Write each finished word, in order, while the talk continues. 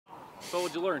So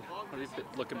what'd you learn? What do you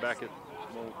looking back at?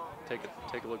 We'll take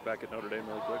a look back at Notre Dame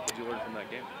really quick. What'd you learn from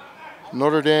that game?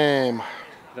 Notre Dame.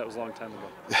 That was a long time ago.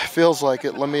 It feels like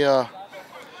it. Let me.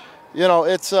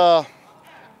 It's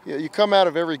you come out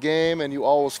of every game and you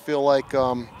always feel like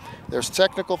there's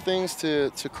technical things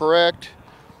to correct.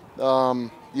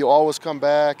 You always come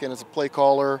back, and as a play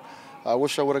caller, I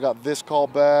wish I would have got this call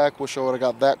back. Wish I would have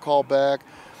got that call back.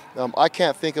 I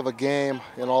can't think of a game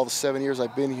in all the 7 years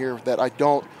I've been here that I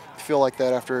don't feel like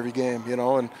that after every game,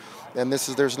 and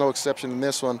there's no exception in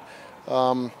this one.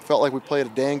 Felt like we played a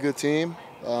dang good team.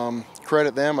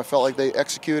 Credit them. I felt like they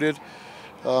executed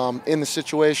in the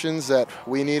situations that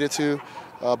we needed to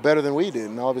better than we did,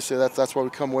 and obviously that's why we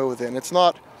come away with it. And it's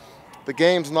not the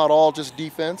game's not all just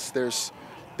defense. There's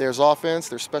offense.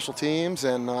 There's special teams,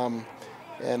 and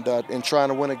trying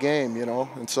to win a game,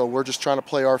 And so we're just trying to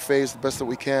play our phase the best that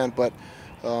we can. But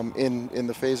in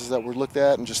the phases that we're looked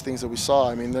at and just things that we saw,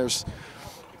 I mean, there's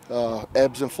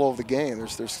ebbs and flow of the game.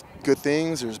 There's good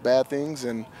things, there's bad things,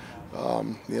 and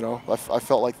I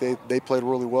felt like they played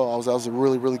really well. I was a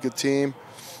really, really good team.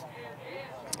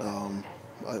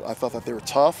 I thought that they were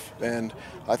tough, and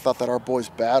I thought that our boys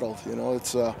battled.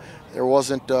 There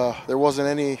wasn't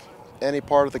any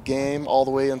part of the game all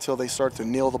the way until they started to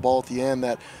nail the ball at the end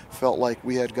that felt like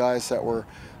we had guys that were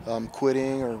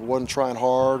quitting or wasn't trying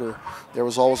hard, or there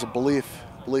was always a belief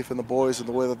in the boys and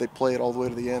the way that they played all the way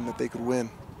to the end that they could win.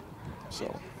 So.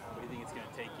 What do you think it's going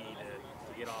to take you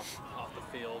to get off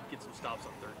the field, get some stops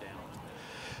on third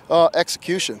down?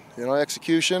 Execution.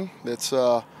 Execution. It's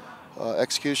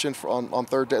execution on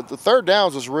third down. The third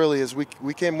downs was really as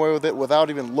we came away with it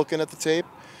without even looking at the tape.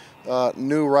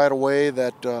 Knew right away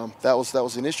that that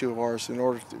was an issue of ours. In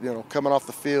order to, coming off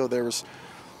the field, there was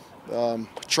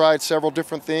tried several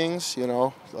different things.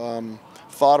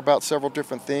 Thought about several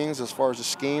different things as far as the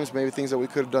schemes, maybe things that we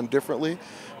could have done differently.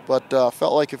 But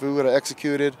felt like if we would have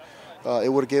executed,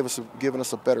 it would have given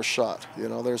us a better shot.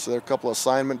 There are a couple of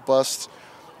assignment busts,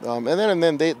 and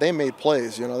then they made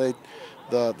plays.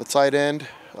 The tight end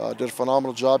did a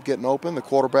phenomenal job getting open. The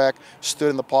quarterback stood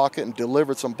in the pocket and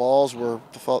delivered some balls where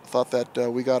thought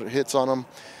that we got hits on him,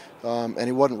 and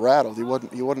he wasn't rattled. He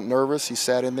wasn't nervous. He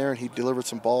sat in there and he delivered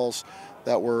some balls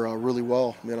that were really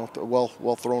well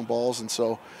thrown balls. And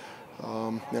so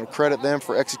credit them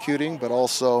for executing, but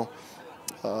also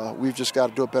we've just got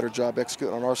to do a better job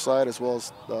executing on our side as well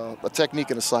as a technique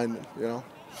and assignment. You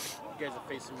guys have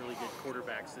faced some really good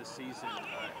quarterbacks this season.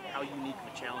 How unique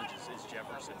of a challenge is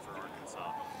Jefferson for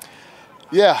Arkansas?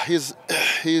 Yeah,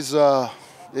 he's a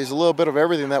little bit of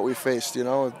everything that we've faced, in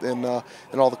all the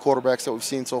quarterbacks that we've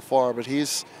seen so far. But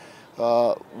he's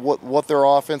what their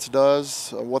offense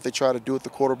does, what they try to do with the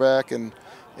quarterback, and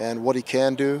what he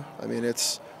can do. I mean,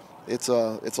 it's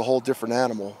a whole different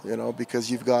animal, because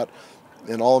you've got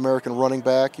an All-American running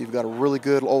back, you've got a really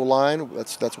good O-line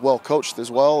that's well coached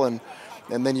as well, and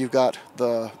then you've got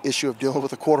the issue of dealing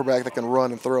with a quarterback that can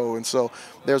run and throw. And so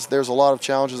there's a lot of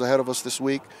challenges ahead of us this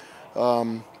week.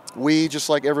 We, just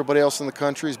like everybody else in the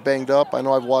country, is banged up. I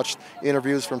know I've watched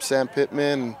interviews from Sam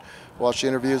Pittman and watched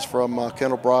interviews from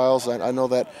Kendall Briles. I know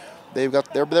that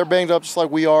they're banged up just like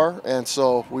we are, and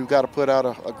so we've got to put out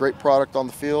a great product on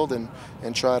the field and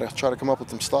try to come up with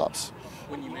some stops.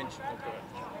 When you mentioned,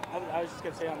 I was just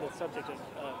going to say on the subject of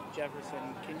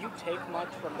Jefferson, can you take much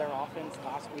from their offense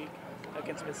last week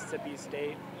against Mississippi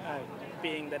State,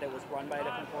 being that it was run by a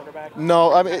different quarterback?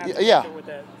 No, I mean, yeah.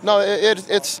 No,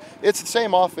 it's the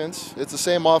same offense. It's the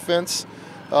same offense.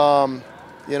 They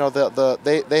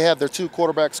had their two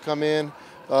quarterbacks come in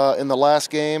the last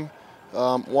game.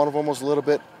 One of them was a little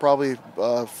bit probably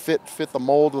fit the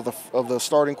mold of the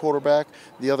starting quarterback.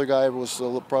 The other guy was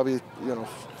probably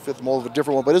fit the mold of a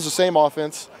different one. But it's the same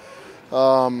offense,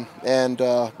 and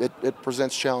it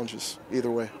presents challenges either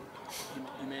way.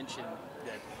 You mentioned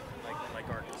that, like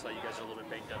Arkansas, you guys are a little bit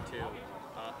banged up too.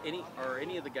 Are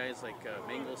any of the guys like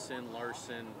Mangelson,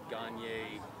 Larson,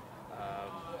 Gagne,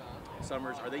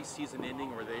 Summers, are they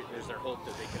season-ending, or is there hope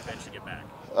that they can eventually get back?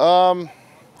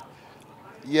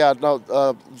 Yeah,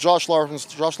 no. Josh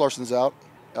Larson's out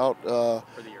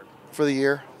For the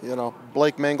year.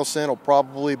 Blake Mangelson will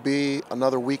probably be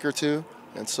another week or two,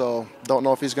 and so don't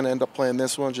know if he's going to end up playing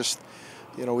this one. Just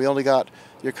we only got,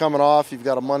 you're coming off. You've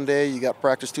got a Monday. You got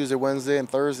practice Tuesday, Wednesday, and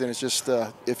Thursday. And it's just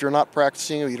if you're not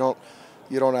practicing, or you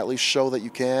don't at least show that you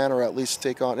can, or at least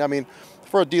take on. I mean,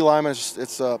 for a D lineman, it's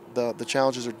the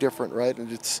challenges are different, right? And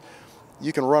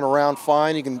you can run around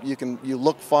fine. You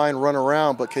look fine, run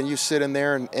around, but can you sit in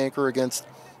there and anchor against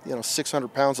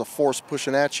 600 pounds of force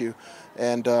pushing at you?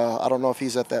 And I don't know if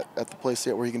he's at the place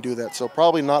yet where he can do that. So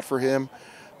probably not for him.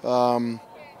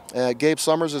 Gabe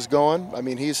Summers is going. I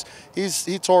mean, he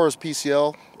tore his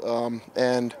PCL,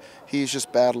 and he's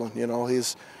just battling. You know,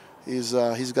 he's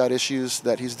got issues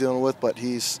that he's dealing with, but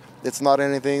it's not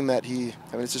anything that I mean,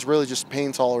 it's just really just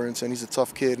pain tolerance, and he's a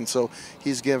tough kid, and so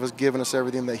he's given us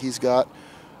everything that he's got.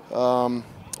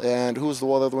 And who's the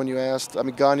other one you asked? I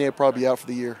mean, Gagne probably out for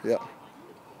the year. Yeah.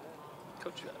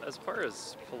 Coach, as far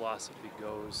as philosophy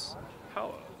goes,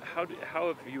 how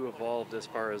have you evolved as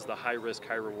far as the high risk,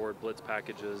 high reward blitz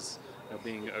packages,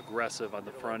 being aggressive on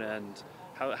the front end?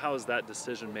 How has that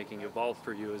decision making evolved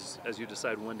for you as you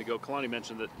decide when to go? Kalani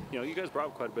mentioned that you guys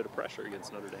brought quite a bit of pressure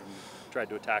against Notre Dame. You tried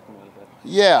to attack them a little bit.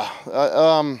 Yeah,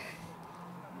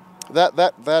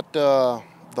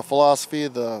 the philosophy,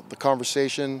 the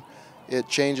conversation, it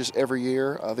changes every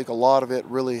year. I think a lot of it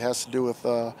really has to do with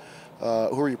who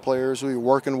are your players, who you're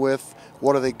working with,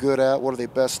 what are they good at, what are they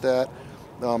best at,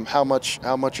 how much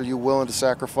are you willing to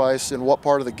sacrifice, and what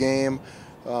part of the game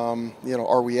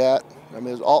are we at? I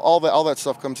mean, all that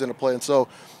stuff comes into play, and so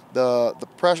the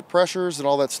pressures and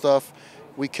all that stuff,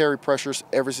 we carry pressures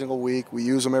every single week. We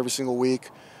use them every single week,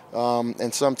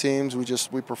 and some teams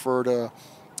we prefer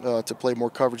to play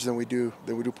more coverage than we do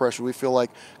pressure. We feel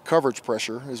like coverage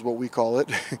pressure is what we call it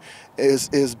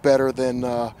is better than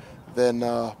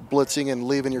blitzing and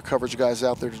leaving your coverage guys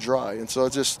out there to dry. And so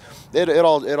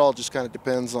it all just kind of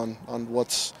depends on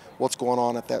what's going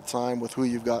on at that time with who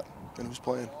you've got and who's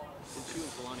playing. Since you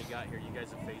and Kalani got here, you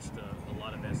guys have faced a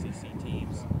lot of SEC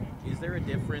teams. Is there a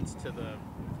difference to the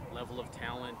level of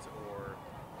talent or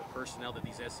the personnel that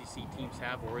these SEC teams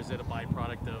have, or is it a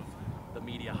byproduct of the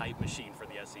media hype machine for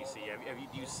the SEC?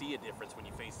 Do you see a difference when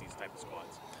you face these type of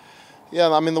squads? Yeah,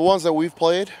 I mean, the ones that we've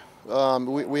played,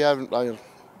 we haven't.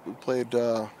 We played.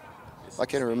 I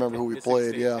can't even remember who we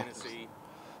played. Yeah. Tennessee.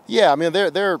 Yeah, I mean,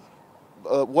 they're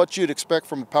what you'd expect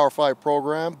from a Power 5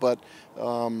 program, but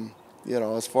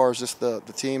as far as just the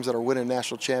teams that are winning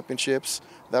national championships,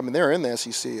 I mean, they're in the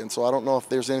SEC, and so I don't know if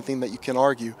there's anything that you can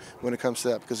argue when it comes to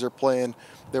that, because they're playing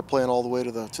all the way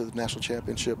to the national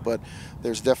championship. But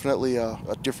there's definitely a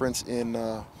difference in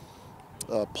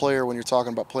player when you're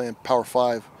talking about playing Power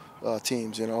 5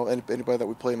 teams. Anybody that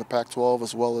we play in the Pac-12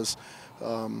 as well as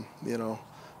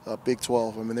Big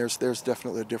 12. I mean, there's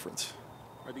definitely a difference.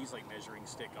 Are these like measuring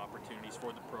stick opportunities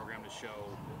for the program to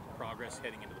show progress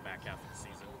heading into the back half of the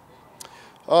season?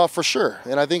 For sure,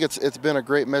 and I think it's been a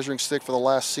great measuring stick for the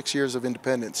last 6 years of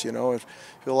independence. I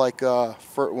feel like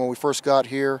when we first got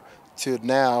here to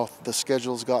now, the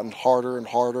schedule's gotten harder and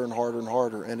harder and harder and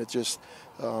harder, and it just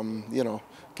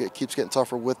it keeps getting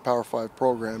tougher with Power 5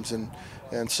 programs,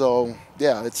 and so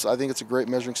yeah, I think it's a great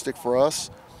measuring stick for us.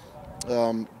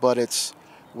 But it's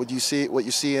what you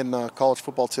see in college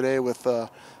football today with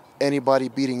anybody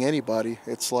beating anybody.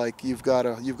 It's like you've got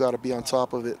to be on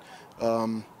top of it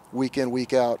week in,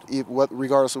 week out,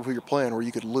 regardless of who you're playing, or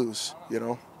you could lose.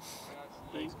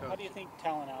 How do you think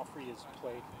Talon Alfrey has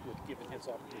played given his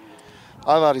opportunity?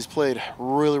 I thought he's played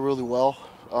really, really well.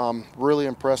 Really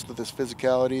impressed with his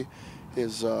physicality,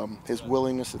 his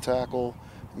willingness to tackle.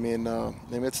 I mean,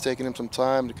 it's taken him some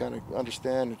time to kind of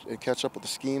understand and catch up with the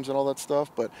schemes and all that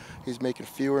stuff, but he's making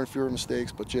fewer and fewer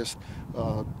mistakes, but just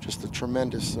a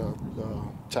tremendous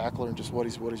tackler and just what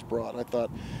he's brought. I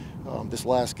thought this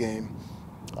last game,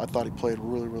 I thought he played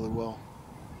really, really well.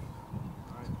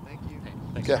 All right, thank you.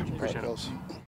 Hey, thanks, appreciate it.